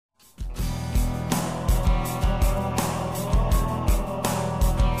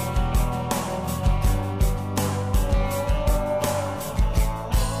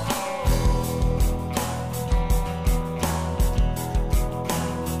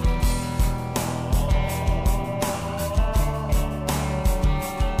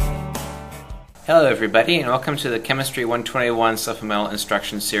Hello everybody, and welcome to the Chemistry 121 Supplemental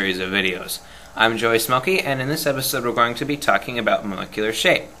Instruction series of videos. I'm Joey Smokey, and in this episode we're going to be talking about molecular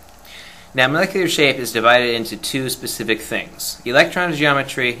shape. Now, molecular shape is divided into two specific things: electron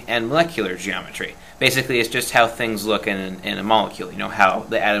geometry and molecular geometry. Basically, it's just how things look in a molecule, how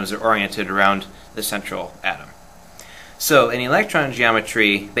the atoms are oriented around the central atom. So, in electron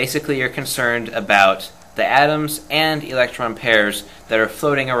geometry, basically you're concerned about the atoms and electron pairs that are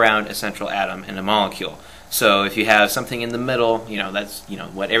floating around a central atom in a molecule. So if you have something in the middle, that's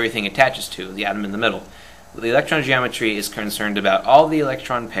what everything attaches to, the atom in the middle. The electron geometry is concerned about all the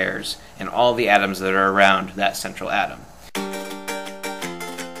electron pairs and all the atoms that are around that central atom.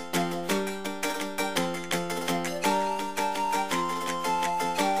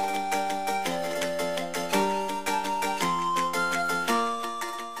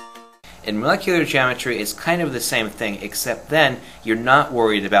 In molecular geometry, it's kind of the same thing, except then you're not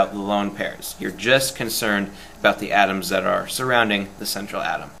worried about the lone pairs. You're just concerned about the atoms that are surrounding the central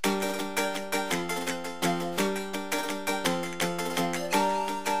atom.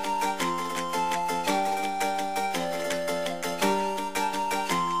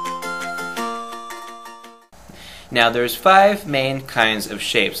 Now, there's 5 main kinds of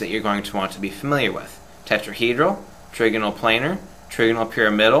shapes that you're going to want to be familiar with: tetrahedral, trigonal planar, trigonal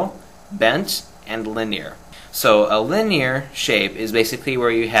pyramidal, bent, and linear. So a linear shape is basically where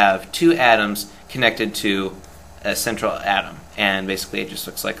you have two atoms connected to a central atom, and basically it just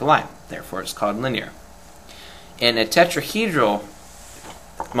looks like a line. Therefore it's called linear. In a tetrahedral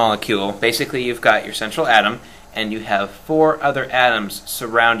molecule, basically you've got your central atom and you have 4 other atoms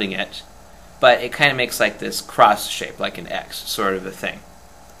surrounding it, but it kind of makes like this cross shape, like an X sort of a thing.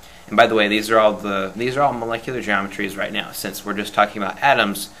 And by the way, these are all molecular geometries right now, since we're just talking about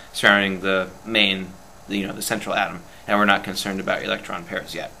atoms surrounding the main, the central atom, and we're not concerned about electron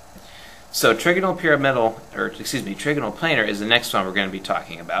pairs yet. So trigonal planar is the next one we're going to be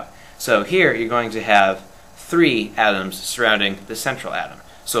talking about. So here you're going to have 3 atoms surrounding the central atom.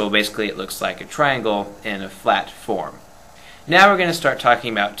 So basically it looks like a triangle in a flat form. Now we're going to start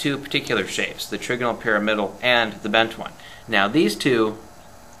talking about 2 particular shapes, the trigonal pyramidal and the bent one. Now these two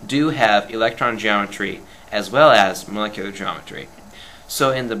do have electron geometry as well as molecular geometry.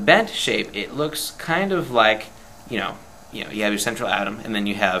 So in the bent shape, it looks kind of like, you have your central atom, and then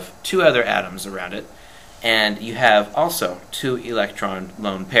you have 2 other atoms around it, and you have also 2 electron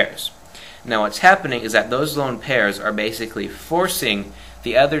lone pairs. Now what's happening is that those lone pairs are basically forcing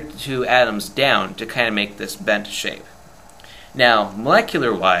the other 2 atoms down to kind of make this bent shape. Now,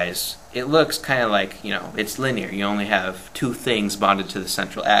 molecular-wise, it looks kind of like, it's linear. You only have 2 things bonded to the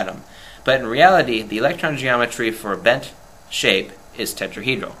central atom. But in reality, the electron geometry for a bent shape is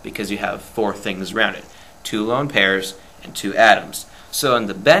tetrahedral, because you have 4 things around it: 2 lone pairs and 2 atoms. So in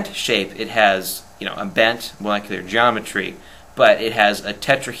the bent shape, it has, a bent molecular geometry, but it has a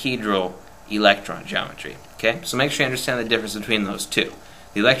tetrahedral electron geometry. Okay? So make sure you understand the difference between those two.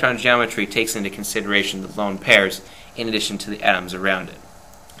 The electron geometry takes into consideration the lone pairs in addition to the atoms around it.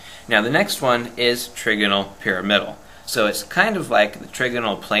 Now the next one is trigonal pyramidal. So it's kind of like the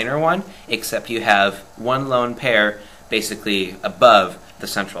trigonal planar one, except you have 1 lone pair basically above the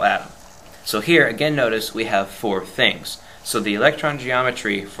central atom. So here, again, notice we have 4 things. So the electron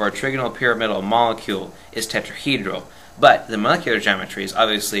geometry for a trigonal pyramidal molecule is tetrahedral, but the molecular geometry is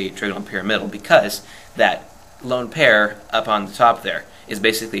obviously trigonal pyramidal, because that lone pair up on the top there is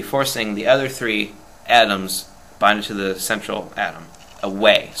basically forcing the other 3 atoms bonded to the central atom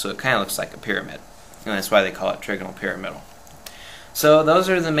away. So it kind of looks like a pyramid, and that's why they call it trigonal pyramidal. So those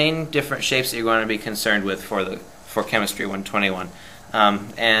are the main different shapes that you're going to be concerned with for Chemistry 121.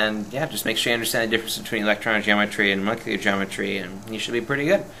 And yeah, just make sure you understand the difference between electron geometry and molecular geometry, and you should be pretty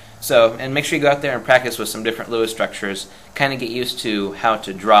good. So, and make sure you go out there and practice with some different Lewis structures, kind of get used to how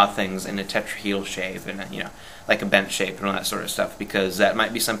to draw things in a tetrahedral shape and like a bent shape and all that sort of stuff, because that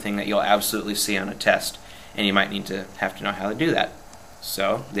might be something that you'll absolutely see on a test, and you might have to know how to do that.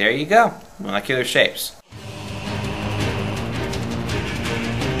 So there you go, molecular shapes.